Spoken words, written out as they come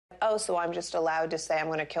oh, so I'm just allowed to say I'm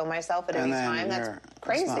going to kill myself at any time? That's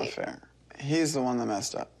crazy. That's not fair. He's the one that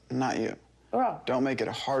messed up, not you. Girl. Don't make it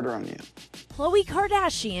harder on you. Khloe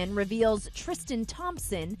Kardashian reveals Tristan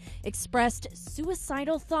Thompson expressed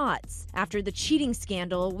suicidal thoughts after the cheating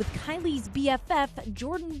scandal with Kylie's BFF,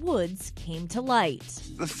 Jordyn Woods, came to light.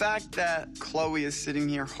 The fact that Khloe is sitting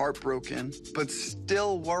here heartbroken, but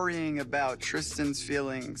still worrying about Tristan's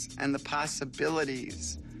feelings and the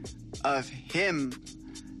possibilities of him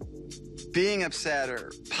being upset or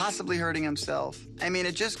possibly hurting himself. I mean,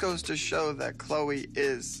 it just goes to show that Khloe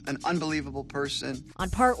is an unbelievable person. On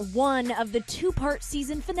part 1 of the 2-part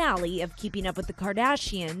season finale of Keeping Up with the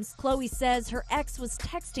Kardashians, Khloe says her ex was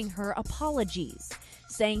texting her apologies,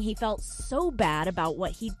 saying he felt so bad about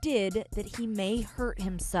what he did that he may hurt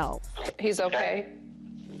himself. He's okay.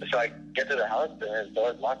 So I get to the house and his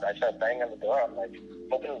door's locked. I start banging on the door. I'm like,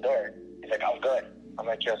 open the door. He's like, I'm good. I'm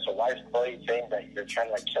like, yo, so why is Khloe saying that you're trying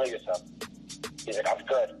to, like, kill yourself? He's like, I'm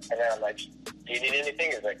good. And then I'm like, do you need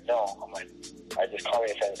anything? He's like, no. I'm like, I just call me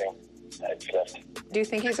if anything. It's just. Do you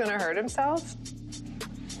think he's going to hurt himself?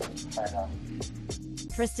 I know.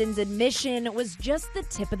 Tristan's admission was just the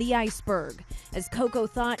tip of the iceberg, as Coco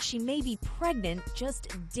thought she may be pregnant just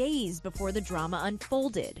days before the drama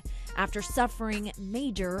unfolded, after suffering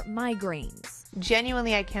major migraines.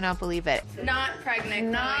 Genuinely, I cannot believe it. Not pregnant.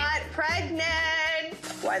 Not pregnant!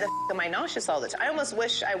 Why the am I nauseous all the time? I almost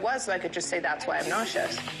wish I was so I could just say that's why I'm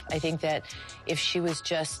nauseous. I think that if she was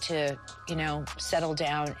just to, settle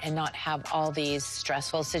down and not have all these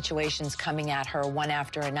stressful situations coming at her one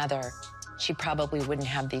after another, she probably wouldn't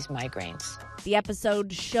have these migraines. The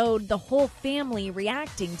episode showed the whole family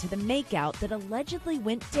reacting to the makeout that allegedly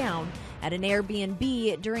went down at an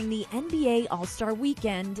Airbnb during the NBA All-Star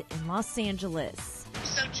Weekend in Los Angeles.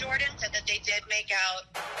 So Jordyn said that they did make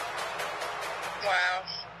out. Wow.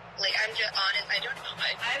 Like, I'm just honest, I don't know.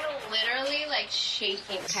 I'm literally,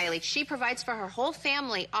 shaking. Kylie, she provides for her whole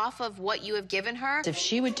family off of what you have given her. If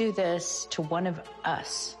she would do this to one of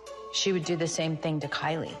us, she would do the same thing to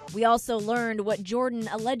Kylie. We also learned what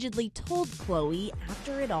Jordyn allegedly told Khloe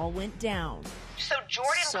after it all went down. So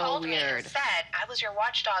Jordyn called me and said, I was your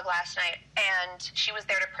watchdog last night, and she was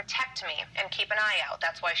there to protect me and keep an eye out.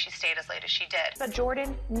 That's why she stayed as late as she did. But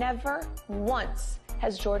Jordyn, never once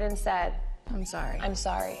has Jordyn said, I'm sorry. I'm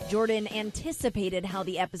sorry. Jordyn anticipated how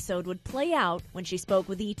the episode would play out when she spoke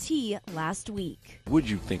with ET last week. What did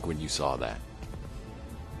you think when you saw that?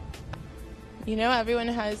 Everyone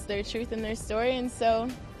has their truth in their story, and so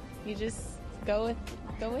you just go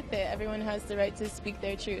with it. Everyone has the right to speak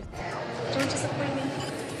their truth. Don't disappoint me.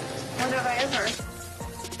 When have I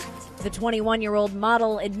ever? The 21-year-old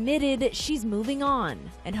model admitted she's moving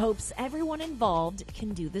on and hopes everyone involved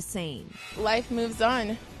can do the same. Life moves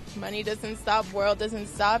on. Money doesn't stop, world doesn't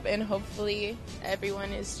stop, and hopefully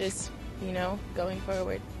everyone is just, going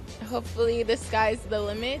forward. Hopefully the sky's the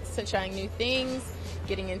limit, so trying new things,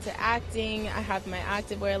 getting into acting. I have my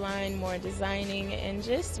activewear line, more designing, and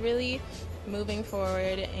just really moving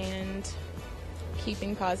forward and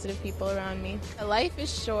keeping positive people around me. Life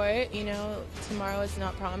is short, tomorrow is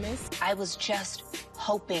not promised. I was just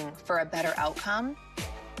hoping for a better outcome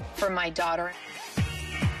for my daughter.